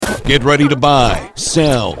Get ready to buy,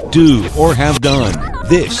 sell, do, or have done.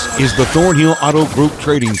 This is the Thornhill Auto Group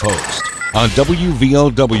Trading Post on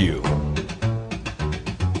WVOW.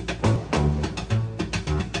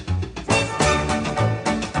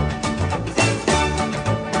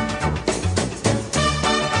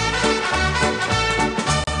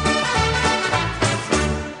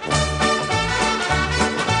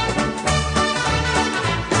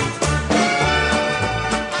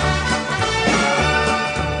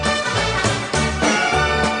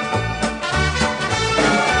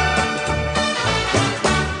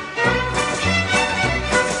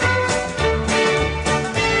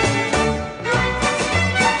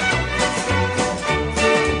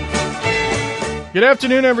 Good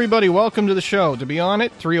afternoon, everybody. Welcome to the show. To be on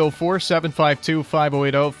it,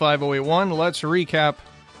 304-752-5080, 5081. Let's recap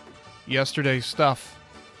yesterday's stuff.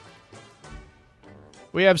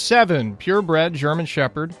 We have 7 purebred German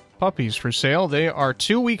Shepherd puppies for sale. They are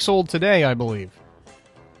 2 weeks old today, I believe.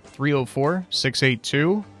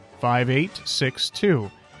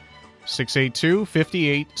 304-682-5862.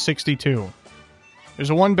 682-5862. There's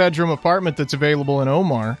a one-bedroom apartment that's available in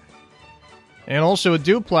Omar. And also a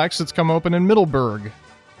duplex that's come open in Middleburg.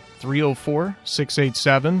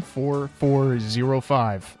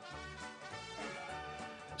 304-687-4405.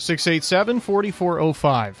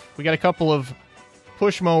 687-4405. We got a couple of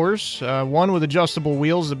push mowers. One with adjustable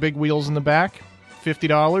wheels, the big wheels in the back.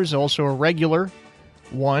 $50. Also a regular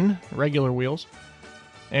wheels.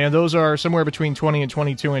 And those are somewhere between 20 and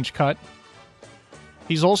 22-inch cut.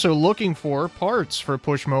 He's also looking for parts for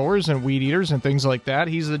push mowers and weed eaters and things like that.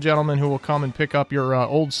 He's the gentleman who will come and pick up your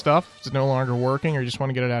old stuff if it's no longer working or you just want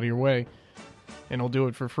to get it out of your way. And he'll do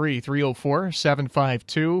it for free.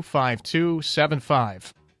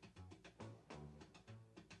 304-752-5275.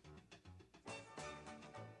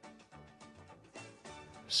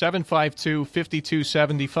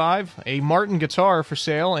 $752-5275. A Martin guitar for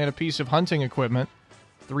sale and a piece of hunting equipment.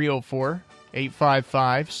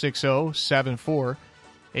 304-855-6074.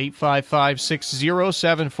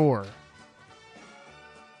 855-6074.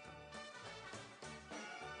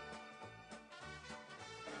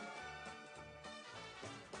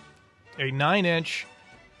 A 9-inch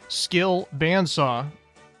Skill bandsaw,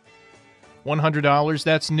 $100.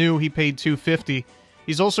 That's new. He paid $250.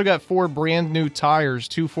 He's also got 4 brand new tires,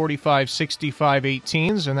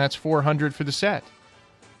 245-65-18s, and that's $400 for the set.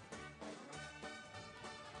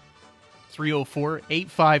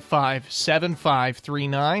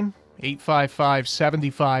 304-855-7539,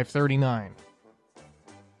 855-7539.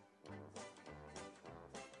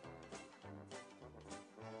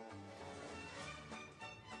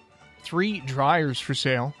 Three dryers for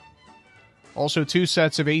sale. Also 2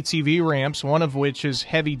 sets of ATV ramps, one of which is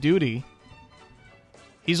heavy duty.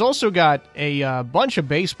 He's also got a bunch of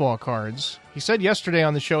baseball cards. He said yesterday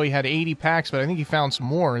on the show he had 80 packs, but I think he found some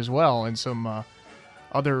more as well, and some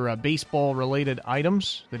other baseball-related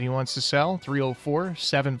items that he wants to sell.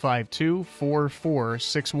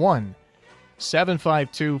 304-752-4461.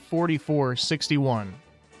 752-4461.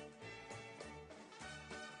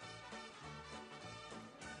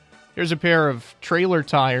 Here's a pair of trailer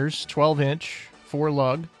tires, 12-inch,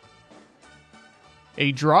 4-lug.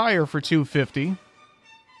 A dryer for $250.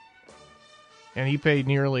 And he paid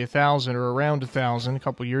nearly $1,000 or around $1,000 a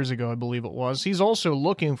couple years ago, I believe it was. He's also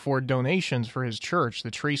looking for donations for his church, the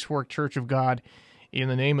Tracework Church of God in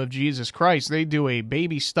the Name of Jesus Christ. They do a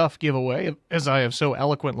baby stuff giveaway, as I have so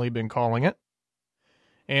eloquently been calling it.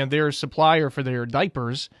 And their supplier for their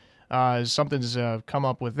diapers, something's come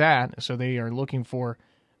up with that, so they are looking for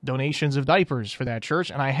donations of diapers for that church.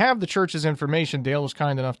 And I have the church's information. Dale was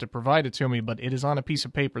kind enough to provide it to me, but it is on a piece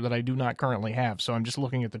of paper that I do not currently have. So I'm just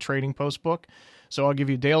looking at the Trading Post book. So I'll give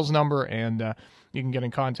you Dale's number, and you can get in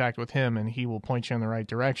contact with him, and he will point you in the right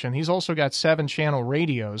direction. He's also got 7-channel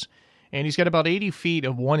radios, and he's got about 80 feet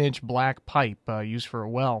of 1-inch black pipe used for a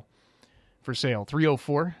well for sale.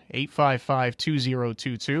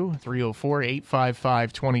 304-855-2022,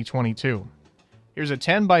 304-855-2022. Here's a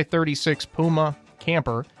 10x36 Puma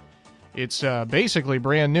camper. It's basically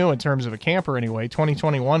brand new in terms of a camper anyway,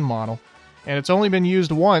 2021 model, and it's only been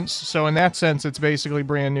used once, so in that sense it's basically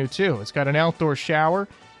brand new too. It's got an outdoor shower.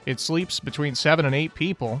 It sleeps between 7 and 8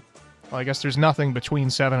 people. Well, I guess there's nothing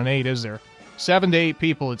between 7 and 8, is there? 7 to 8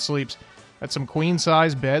 people it sleeps. Got some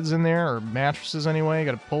queen-size beds in there, or mattresses anyway.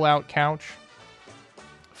 Got a pull-out couch.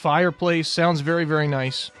 Fireplace. Sounds very, very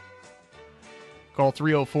nice. Call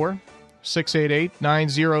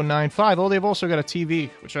 304-688-9095. Oh, they've also got a TV,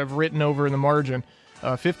 which I've written over in the margin.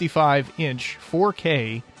 55-inch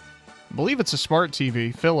 4K. I believe it's a smart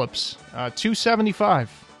TV. Philips. $275.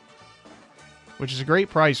 which is a great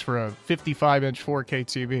price for a 55-inch 4K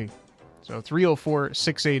TV. So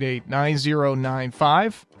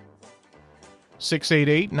 304-688-9095,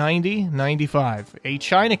 688-9095. A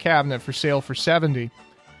China cabinet for sale for $70,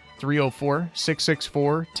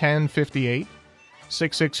 304-664-1058,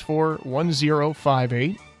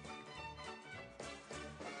 664-1058.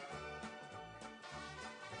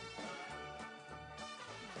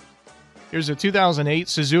 Here's a 2008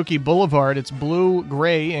 Suzuki Boulevard. It's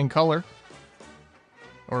blue-gray in color.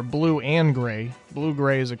 Or blue and gray.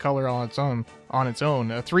 Blue-gray is a color on its own.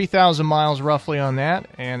 3,000 miles roughly on that,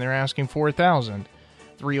 and they're asking $4,000.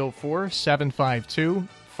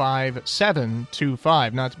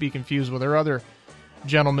 304-752-5725. Not to be confused with our other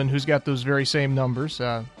gentleman who's got those very same numbers,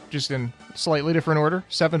 just in slightly different order.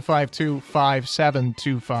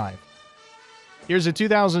 752-5725. Here's a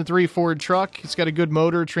 2003 Ford truck. It's got a good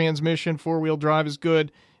motor, transmission, four-wheel drive is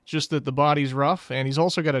good. Just that the body's rough. And he's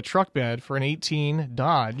also got a truck bed for an 18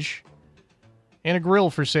 Dodge. And a grill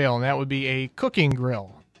for sale, and that would be a cooking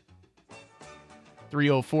grill.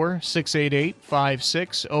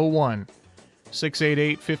 304-688-5601.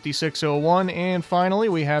 688-5601. And finally,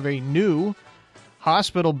 we have a new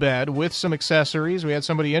hospital bed with some accessories. We had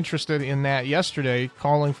somebody interested in that yesterday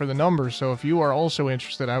calling for the number. So if you are also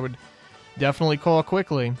interested, I would definitely call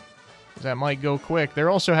quickly. That might go quick. They're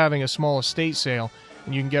also having a small estate sale,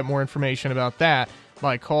 and you can get more information about that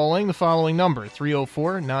by calling the following number,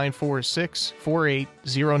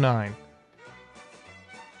 304-946-4809.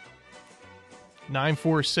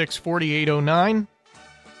 946-4809.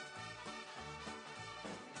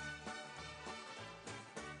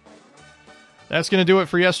 That's going to do it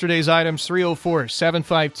for yesterday's items.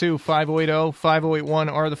 304-752-5080, 5081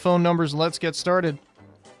 are the phone numbers. Let's get started.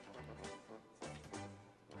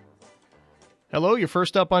 Hello, you're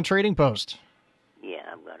first up on Trading Post.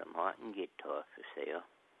 Yeah, I've got a Martin guitar for sale.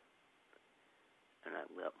 And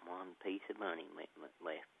I've got one piece of money left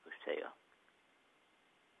for sale.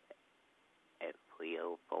 At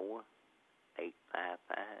 304-855-6074.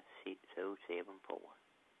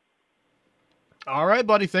 All right,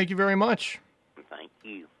 buddy. Thank you very much. Thank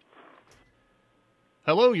you.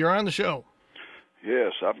 Hello, you're on the show.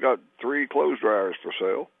 Yes, I've got 3 clothes dryers for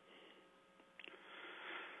sale.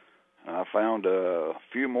 I found a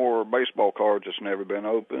few more baseball cards that's never been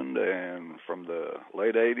opened, and from the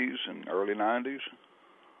late 80s and early 90s.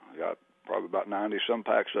 I got probably about 90-some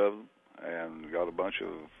packs of them, and got a bunch of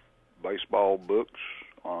baseball books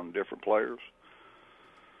on different players.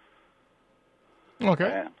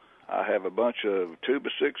 Okay. And I have a bunch of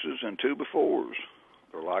 2x6s and 2x4s.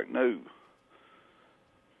 They're like new.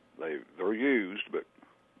 They're used, but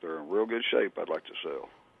they're in real good shape. I'd like to sell.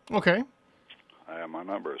 Okay. My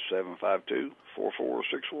number is 752-4461.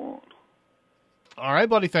 All right,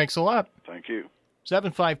 buddy. Thanks a lot. Thank you.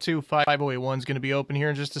 752-5081 is going to be open here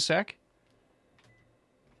in just a sec.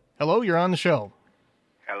 Hello, you're on the show.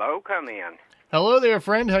 Hello, come in. Hello there,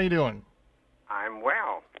 friend. How you doing? I'm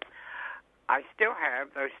well. I still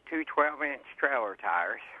have those 2 12-inch trailer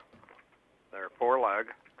tires. They're 4-lug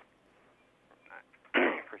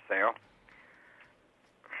for sale.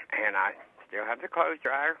 And I still have the clothes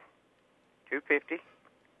dryer, 250,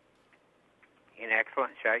 in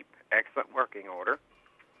excellent shape, excellent working order.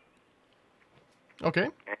 Okay.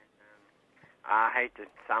 And I hate to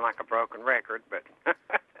sound like a broken record, but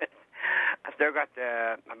I still got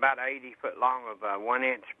about 80 foot long of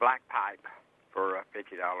 1-inch black pipe for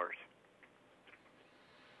 $50.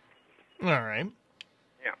 All right.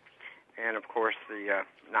 Yeah. And, of course, the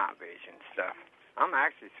night vision stuff. I'm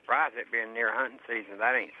actually surprised it being near hunting season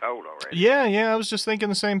that ain't sold already. Yeah, I was just thinking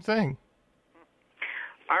the same thing.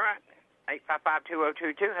 All right.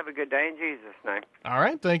 855-2022. Have a good day in Jesus' name. All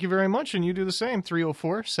right. Thank you very much, and you do the same.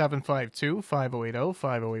 304-752-5080,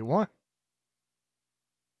 5081.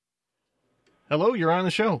 Hello, you're on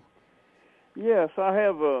the show. Yes, I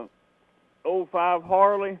have a 05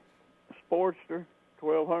 Harley Sportster,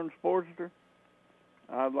 1200 Sportster.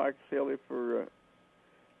 I'd like to sell it for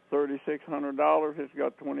 $3,600. It's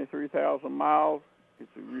got 23,000 miles.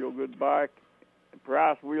 It's a real good bike. The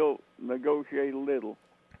price will negotiate a little.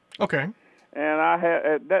 Okay. And I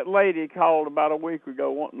had that lady called about a week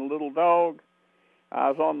ago wanting a little dog. I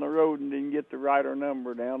was on the road and didn't get to write her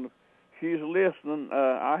number down. She's listening.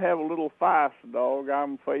 I have a little feist dog.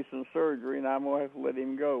 I'm facing surgery, and I'm going to have to let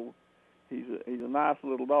him go. He's a nice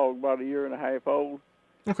little dog, about 1.5 years old.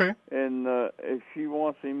 Okay. And if she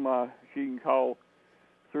wants him, she can call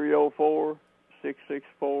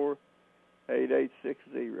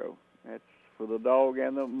 304-664-8860. That's for the dog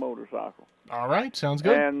and the motorcycle. All right, sounds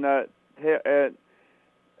good. And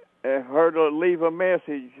her to leave a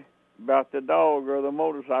message about the dog or the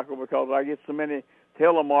motorcycle because I get so many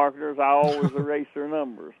telemarketers, I always erase their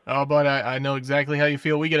numbers. Oh, but I know exactly how you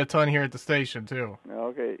feel. We get a ton here at the station, too.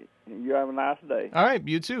 Okay. You have a nice day. All right,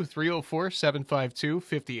 you too.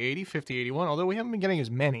 304-752-5080, 5081, although we haven't been getting as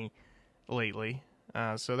many lately,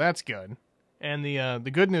 so that's good. And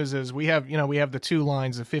the good news is we have the two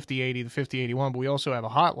lines, the 5080, the 5081, but we also have a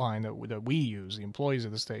hotline that we use, the employees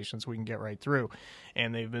of the station, so we can get right through.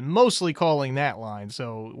 And they've been mostly calling that line,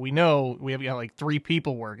 so we know we have got like 3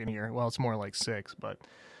 people working here. Well, it's more like 6, but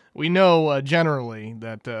we know generally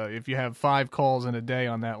that if you have 5 calls in a day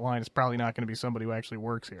on that line, it's probably not going to be somebody who actually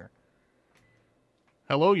works here.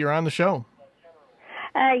 Hello, you're on the show.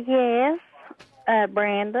 Yes,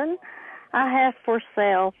 Brandon. I have for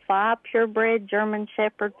sale 5 purebred German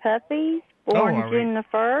Shepherd puppies, born June the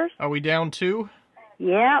 1st. Are we down 2?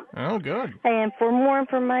 Yep. Oh, good. And for more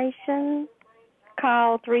information,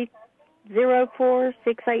 call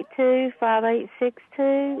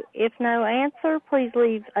 304-682-5862. If no answer, please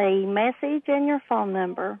leave a message and your phone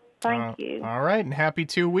number. Thank you. All right, and happy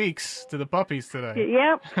 2 weeks to the puppies today.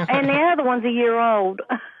 Yep, and the other one's a year old.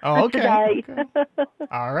 Oh, okay. Today. Okay.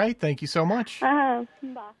 All right, thank you so much. Bye.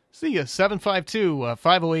 See ya.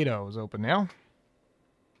 752-5080 is open now.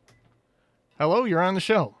 Hello, you're on the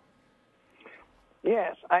show.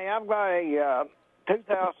 Yes, I've got a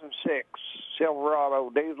 2006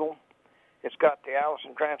 Silverado diesel. It's got the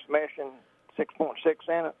Allison transmission, 6.6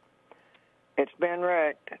 in it. It's been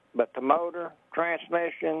wrecked, but the motor,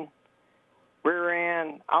 transmission, rear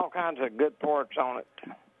end, all kinds of good parts on it.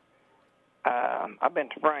 I've been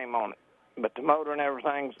to frame on it, but the motor and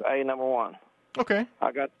everything's A1. Okay.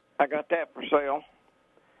 I got that for sale,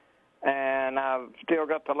 and I've still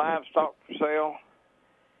got the livestock for sale,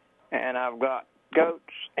 and I've got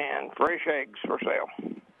goats and fresh eggs for sale.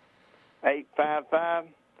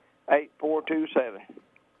 855-8427.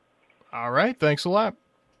 All right, thanks a lot.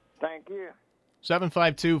 Thank you.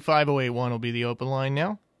 752-5081 will be the open line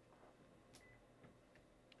now.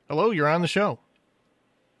 Hello, you're on the show.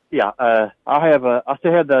 Yeah, I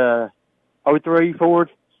still have the 03 Ford.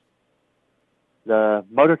 The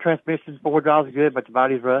motor transmission, 4 drives good, but the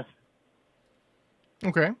body's rust.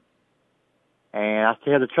 Okay. And I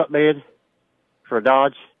still have the truck bed for a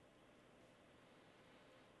Dodge.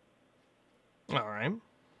 All right.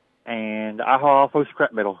 And I haul off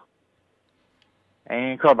scrap metal.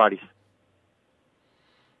 And car bodies.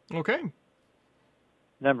 Okay.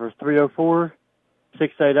 Number is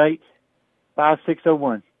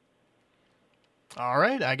 304-688-5601. All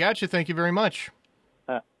right, I got you. Thank you very much.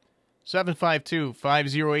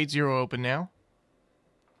 752-5080 open now.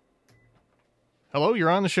 Hello, you're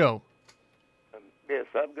on the show. Yes,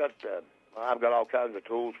 I've got all kinds of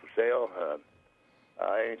tools for sale.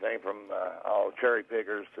 Anything from all cherry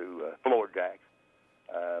pickers to floor jacks.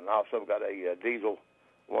 I also got a diesel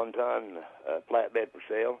 1-ton flatbed for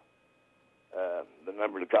sale. The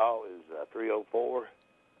number to call is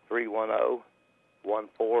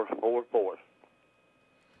 304-310-1444.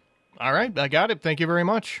 All right, I got it. Thank you very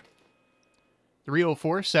much.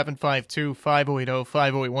 304-752-5080,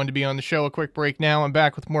 5081 to be on the show. A quick break now. I'm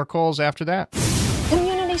back with more calls after that.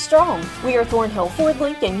 Community strong. We are Thornhill Ford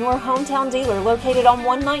Lincoln, your hometown dealer located on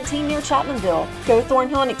 119 near Chapmanville. Go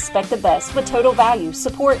Thornhill and expect the best with total value,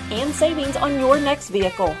 support, and savings on your next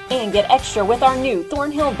vehicle. And get extra with our new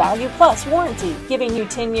Thornhill Value Plus warranty, giving you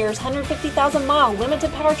 10 years, 150,000-mile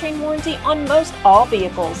limited powertrain warranty on most all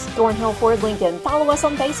vehicles. Thornhill Ford Lincoln. Follow us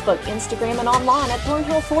on Facebook, Instagram, and online at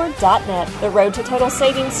thornhillford.net. The road to total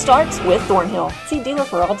savings starts with Thornhill. See dealer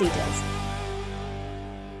for all details.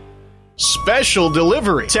 Special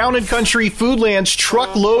delivery. Town & Country Foodland's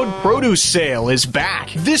truckload produce sale is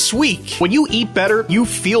back this week. When you eat better, you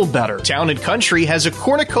feel better. Town & Country has a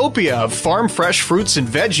cornucopia of farm fresh fruits and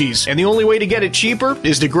veggies, and the only way to get it cheaper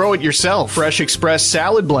is to grow it yourself. Fresh Express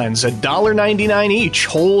salad blends, $1.99 each.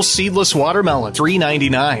 Whole seedless watermelon,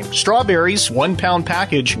 $3.99. Strawberries, 1 pound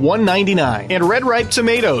package, $1.99. And red ripe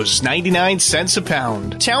tomatoes, 99 cents a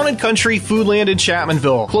pound. Town & Country Foodland in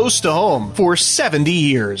Chapmanville, close to home for 70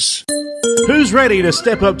 years. Who's ready to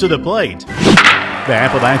step up to the plate? The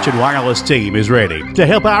Appalachian Wireless team is ready to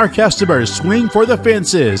help our customers swing for the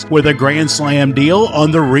fences with a Grand Slam deal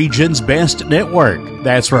on the region's best network.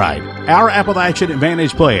 That's right. Our Appalachian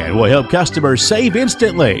Advantage plan will help customers save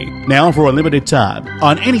instantly. Now for a limited time,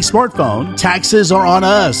 on any smartphone, taxes are on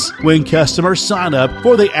us when customers sign up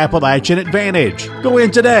for the Appalachian Advantage. Go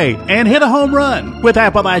in today and hit a home run with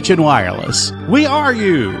Appalachian Wireless. We are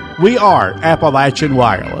you. We are Appalachian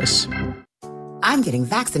Wireless. I'm getting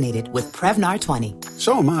vaccinated with Prevnar 20.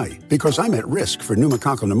 So am I, because I'm at risk for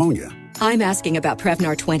pneumococcal pneumonia. I'm asking about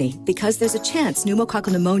Prevnar 20 because there's a chance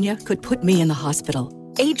pneumococcal pneumonia could put me in the hospital.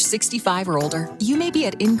 Age 65 or older, you may be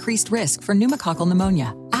at increased risk for pneumococcal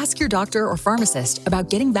pneumonia. Ask your doctor or pharmacist about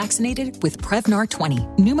getting vaccinated with Prevnar 20,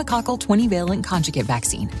 pneumococcal 20-valent conjugate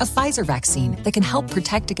vaccine, a Pfizer vaccine that can help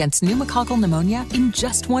protect against pneumococcal pneumonia in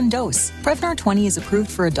just one dose. Prevnar 20 is approved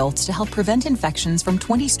for adults to help prevent infections from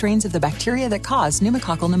 20 strains of the bacteria that cause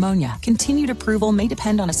pneumococcal pneumonia. Continued approval may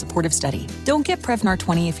depend on a supportive study. Don't get Prevnar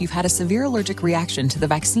 20 if you've had a severe allergic reaction to the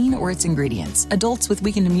vaccine or its ingredients. Adults with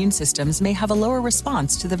weakened immune systems may have a lower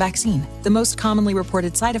response to the vaccine. The most commonly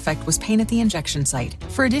reported side effect was pain at the injection site.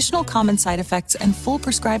 For additional common side effects and full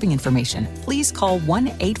prescribing information, please call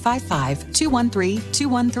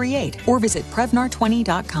 1-855-213-2138 or visit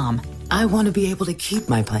Prevnar20.com. I want to be able to keep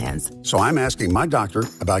my plans. So I'm asking my doctor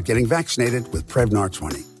about getting vaccinated with Prevnar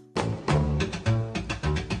 20.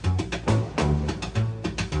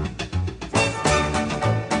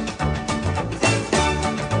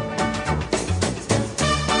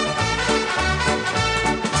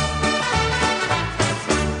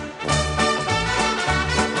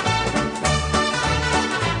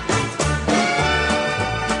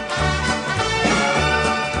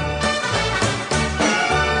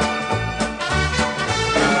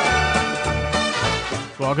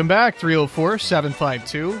 Welcome back.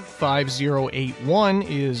 304-752-5081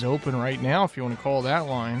 is open right now if you want to call that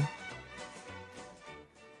line.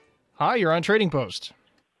 Hi, you're on Trading Post.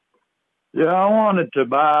 Yeah, I wanted to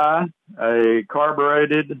buy a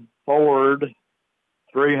carbureted Ford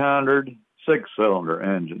 300 six-cylinder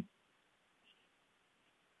engine.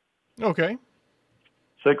 Okay.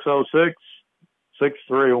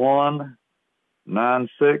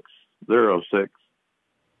 606-631-9606.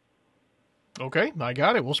 Okay, I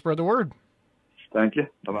got it. We'll spread the word. Thank you.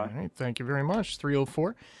 Bye-bye. All right, thank you very much.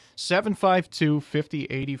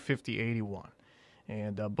 304-752-5080, 5081.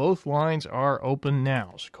 And both lines are open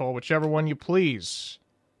now, so call whichever one you please.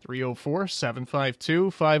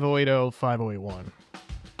 304-752-5080, 5081.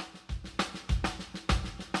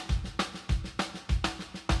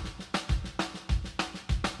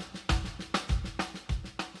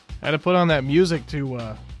 I had to put on that music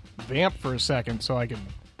to vamp for a second so I could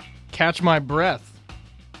catch my breath.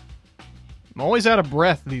 I'm always out of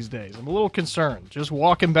breath these days. I'm a little concerned. Just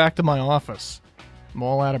walking back to my office, I'm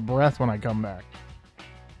all out of breath when I come back.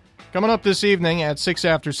 Coming up this evening at 6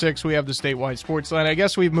 after 6, we have the statewide sports line. I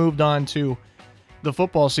guess we've moved on to the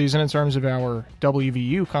football season in terms of our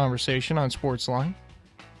WVU conversation on Sportsline.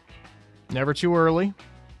 Never too early.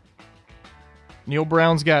 Neil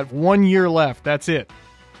Brown's got 1 year left. That's it.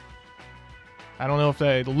 I don't know if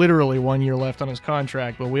they literally 1 year left on his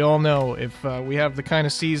contract, but we all know if we have the kind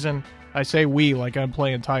of season, I say we like I'm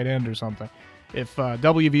playing tight end or something. If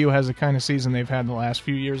WVU has the kind of season they've had in the last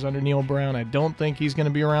few years under Neil Brown, I don't think he's going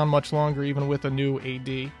to be around much longer, even with a new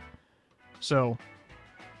AD. So,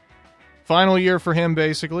 final year for him,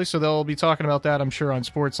 basically. So they'll be talking about that, I'm sure, on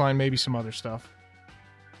Sportsline, maybe some other stuff.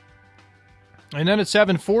 And then at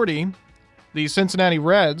 7:40, the Cincinnati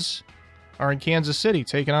Reds are in Kansas City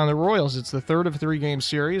taking on the Royals. It's the third of a three-game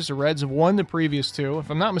series. The Reds have won the previous two. If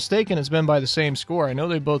I'm not mistaken, it's been by the same score. I know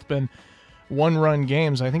they've both been one-run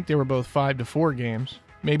games. I think they were both 5-4 games.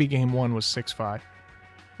 Maybe game one was 6-5.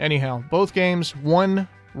 Anyhow, both games,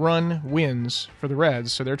 one-run wins for the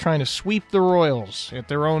Reds, so they're trying to sweep the Royals at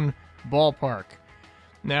their own ballpark.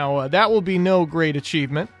 Now, that will be no great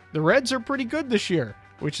achievement. The Reds are pretty good this year,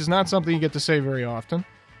 which is not something you get to say very often.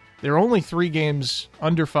 They're only 3 games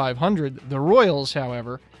under 500. The Royals,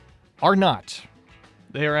 however, are not.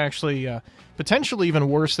 They are actually potentially even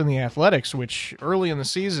worse than the Athletics, which early in the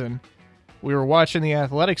season we were watching the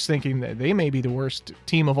Athletics thinking that they may be the worst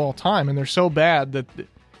team of all time, and they're so bad that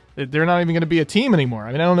they're not even going to be a team anymore.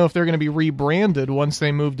 I mean, I don't know if they're going to be rebranded once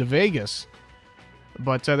they move to Vegas,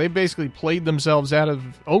 but they basically played themselves out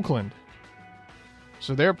of Oakland.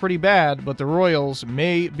 So they're pretty bad, but the Royals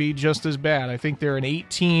may be just as bad. I think they're an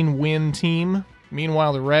 18-win team.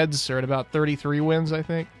 Meanwhile, the Reds are at about 33 wins, I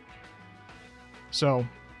think. So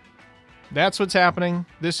that's what's happening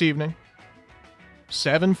this evening.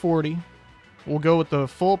 7:40. We'll go with the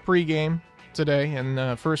full pregame today,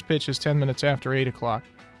 and first pitch is 10 minutes after 8 o'clock.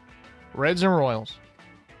 Reds and Royals.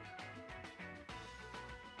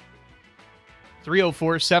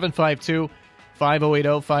 304-752-5080,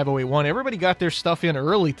 5081. Everybody got their stuff in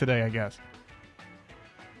early today, I guess.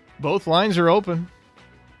 Both lines are open.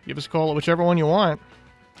 Give us a call at whichever one you want.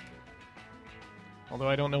 Although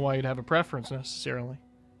I don't know why you'd have a preference necessarily.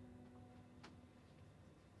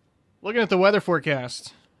 Looking at the weather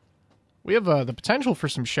forecast, we have the potential for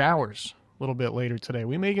some showers a little bit later today.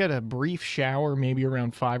 We may get a brief shower maybe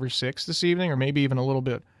around 5 or 6 this evening, or maybe even a little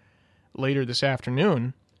bit later this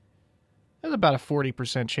afternoon. There's about a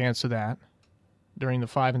 40% chance of that during the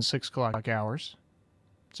 5 and 6 o'clock hours.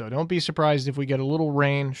 So don't be surprised if we get a little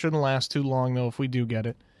rain. Shouldn't last too long, though, if we do get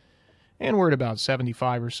it. And we're at about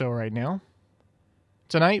 75 or so right now.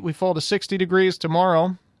 Tonight, we fall to 60 degrees.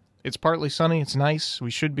 Tomorrow, it's partly sunny. It's nice.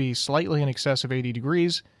 We should be slightly in excess of 80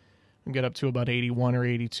 degrees. We get up to about 81 or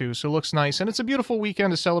 82, so it looks nice. And it's a beautiful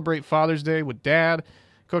weekend to celebrate Father's Day with Dad,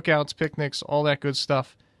 cookouts, picnics, all that good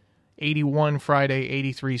stuff. 81 Friday,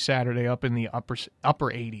 83 Saturday, up in the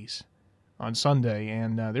upper 80s on Sunday.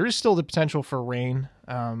 And there is still the potential for rain.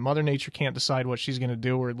 Mother Nature can't decide what she's going to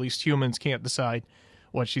do, or at least humans can't decide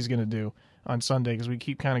what she's going to do on Sunday, because we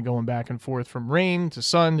keep kind of going back and forth from rain to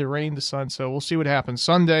sun to rain to sun. So we'll see what happens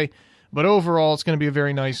Sunday. But overall, it's going to be a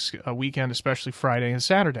very nice weekend, especially Friday and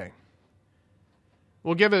Saturday.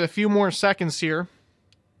 We'll give it a few more seconds here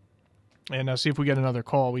and see if we get another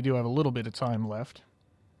call. We do have a little bit of time left.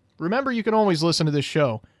 Remember, you can always listen to this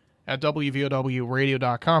show at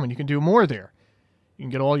WVOWradio.com, and you can do more there. You can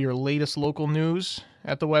get all your latest local news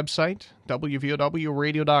at the website,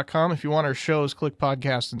 WVOWradio.com. If you want our shows, click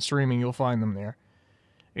podcast and streaming. You'll find them there,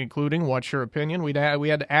 including What's Your Opinion? We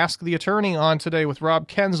had to Ask the Attorney on today with Rob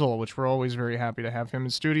Kenzel, which we're always very happy to have him in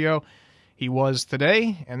studio. He was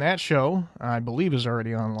today, and that show, I believe, is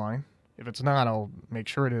already online. If it's not, I'll make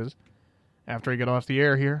sure it is after I get off the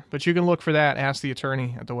air here. But you can look for that, Ask the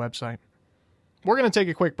Attorney, at the website. We're going to take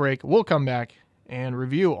a quick break. We'll come back and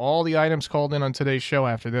review all the items called in on today's show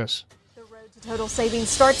after this. Total savings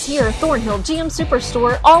starts here. Thornhill GM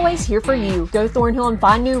Superstore, always here for you. Go Thornhill and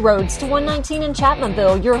find new roads to 119 in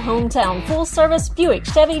Chapmanville, your hometown full-service Buick,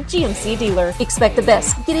 Chevy, GMC dealer. Expect the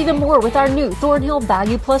best. Get even more with our new Thornhill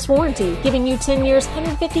Value Plus warranty, giving you 10 years,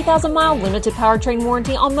 150,000-mile limited powertrain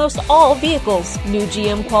warranty on most all vehicles. New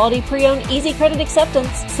GM quality pre-owned easy credit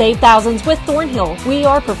acceptance. Save thousands with Thornhill. We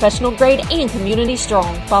are professional grade and community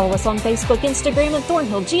strong. Follow us on Facebook, Instagram, and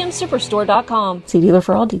ThornhillGMSuperstore.com. See dealer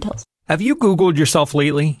for all details. Have you Googled yourself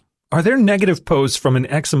lately? Are there negative posts from an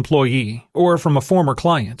ex-employee or from a former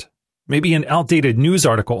client? Maybe an outdated news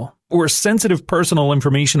article or sensitive personal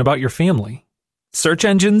information about your family? Search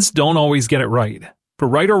engines don't always get it right. For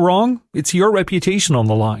right or wrong, it's your reputation on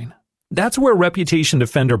the line. That's where Reputation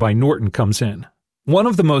Defender by Norton comes in. One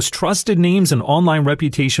of the most trusted names in online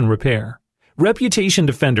reputation repair, Reputation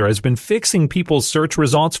Defender has been fixing people's search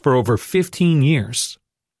results for over 15 years.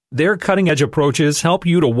 Their cutting-edge approaches help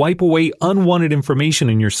you to wipe away unwanted information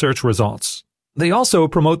in your search results. They also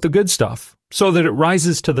promote the good stuff so that it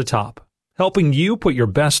rises to the top, helping you put your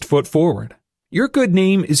best foot forward. Your good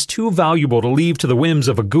name is too valuable to leave to the whims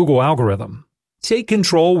of a Google algorithm. Take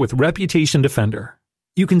control with Reputation Defender.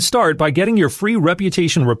 You can start by getting your free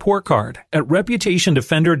reputation report card at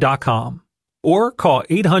reputationdefender.com or call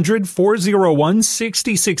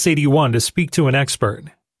 800-401-6681 to speak to an expert.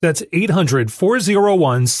 That's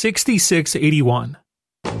 800-401-6681.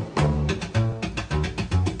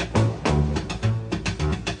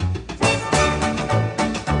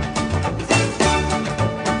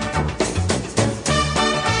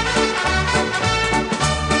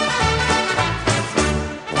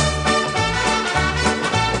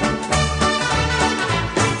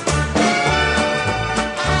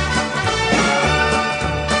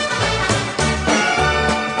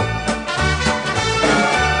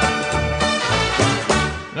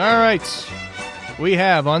 All right, we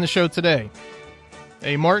have on the show today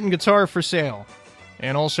a Martin guitar for sale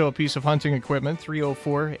and also a piece of hunting equipment,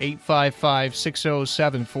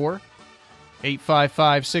 304-855-6074,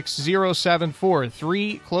 855-6074,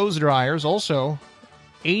 3 clothes dryers, also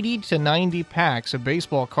 80 to 90 packs of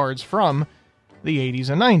baseball cards from the 80s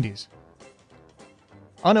and 90s,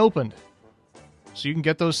 unopened. So you can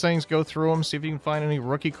get those things, go through them, see if you can find any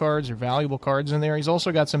rookie cards or valuable cards in there. He's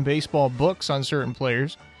also got some baseball books on certain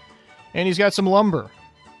players. And he's got some lumber,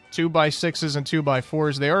 2x6s and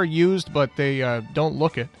 2x4s. They are used, but they don't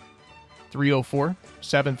look it.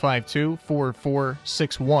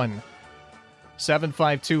 304-752-4461.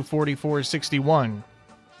 752-4461.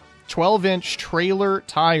 12-inch trailer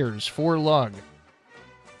tires, 4 lug.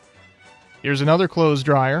 Here's another clothes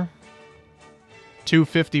dryer.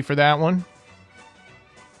 $250 for that one.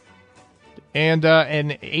 And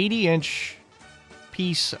an 80-inch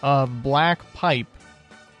piece of black pipe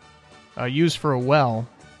used for a well.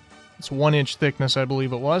 It's 1-inch thickness, I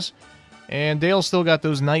believe it was. And Dale's still got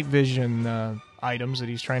those night vision items that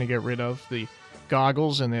he's trying to get rid of. The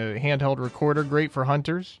goggles and the handheld recorder, great for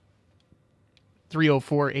hunters.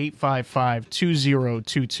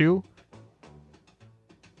 304-855-2022.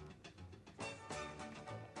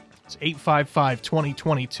 It's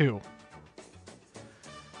 855-2022.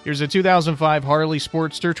 Here's a 2005 Harley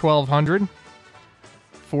Sportster 1200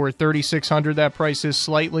 for $3,600. That price is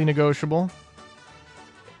slightly negotiable.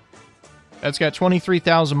 That's got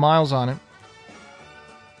 23,000 miles on it.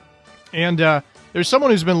 And there's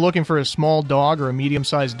someone who's been looking for a small dog or a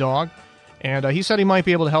medium-sized dog, and he said he might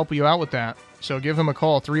be able to help you out with that. So give him a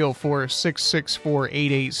call,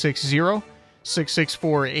 304-664-8860,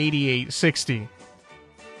 664-8860.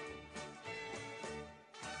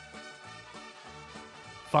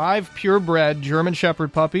 5 purebred German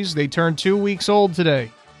Shepherd puppies. They turned 2 weeks old today.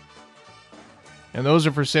 And those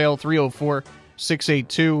are for sale,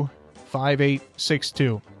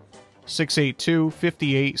 304-682-5862.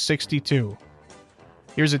 682-5862.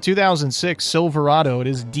 Here's a 2006 Silverado. It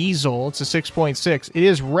is diesel. It's a 6.6. It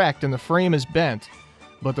is wrecked and the frame is bent,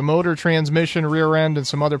 but the motor, transmission, rear end, and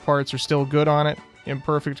some other parts are still good on it, in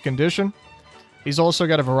perfect condition. He's also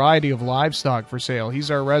got a variety of livestock for sale.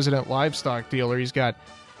 He's our resident livestock dealer. He's got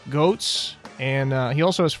goats, and he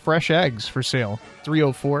also has fresh eggs for sale.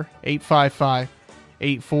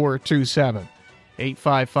 304-855-8427.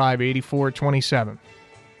 855-8427.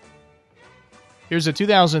 Here's a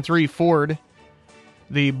 2003 Ford.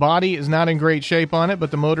 The body is not in great shape on it,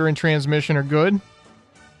 but the motor and transmission are good.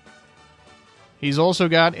 He's also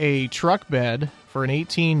got a truck bed for an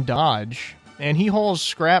 18 Dodge, and he hauls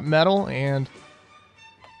scrap metal and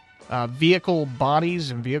vehicle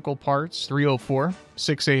bodies and vehicle parts.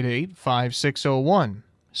 304-688-5601.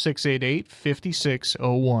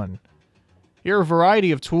 688-5601. Here are a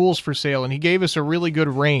variety of tools for sale, and he gave us a really good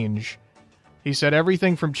range. He said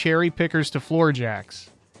everything from cherry pickers to floor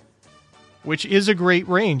jacks, which is a great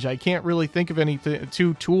range. I can't really think of any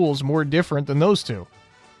two tools more different than those two.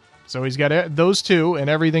 So he's got those two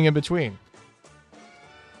and everything in between.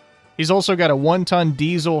 He's also got a 1-ton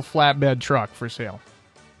diesel flatbed truck for sale.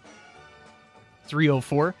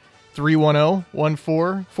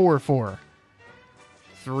 304-310-1444.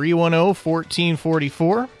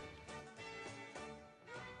 310-1444.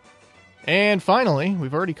 And finally,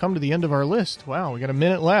 we've already come to the end of our list. Wow, we got a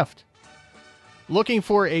minute left. Looking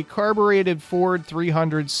for a carbureted Ford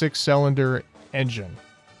 300 6-cylinder engine.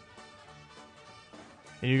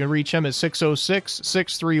 And you can reach him at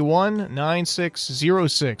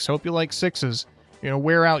 606-631-9606. Hope you like sixes. You're going to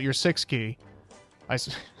wear out your 6 key.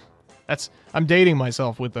 I'm dating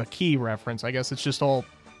myself with a key reference. I guess it's just all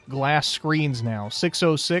glass screens now.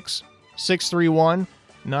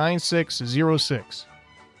 606-631-9606.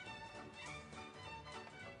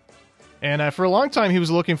 And for a long time, he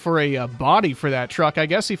was looking for a body for that truck. I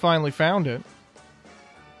guess he finally found it.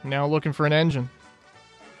 Now looking for an engine.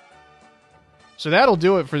 So that'll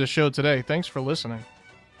do it for the show today. Thanks for listening.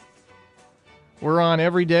 We're on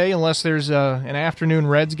every day unless there's an afternoon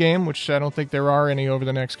Reds game, which I don't think there are any over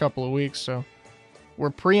the next couple of weeks. So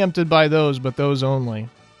we're preempted by those, but those only.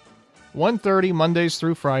 1:30 Mondays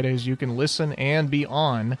through Fridays. You can listen and be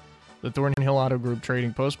on the Thornhill Auto Group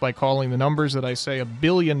Trading Post by calling the numbers that I say a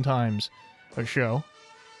billion times a show.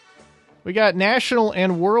 We got national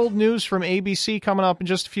and world news from ABC coming up in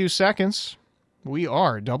just a few seconds. We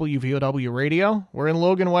are WVOW Radio. We're in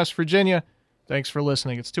Logan, West Virginia. Thanks for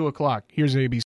listening. It's 2 o'clock. Here's ABC.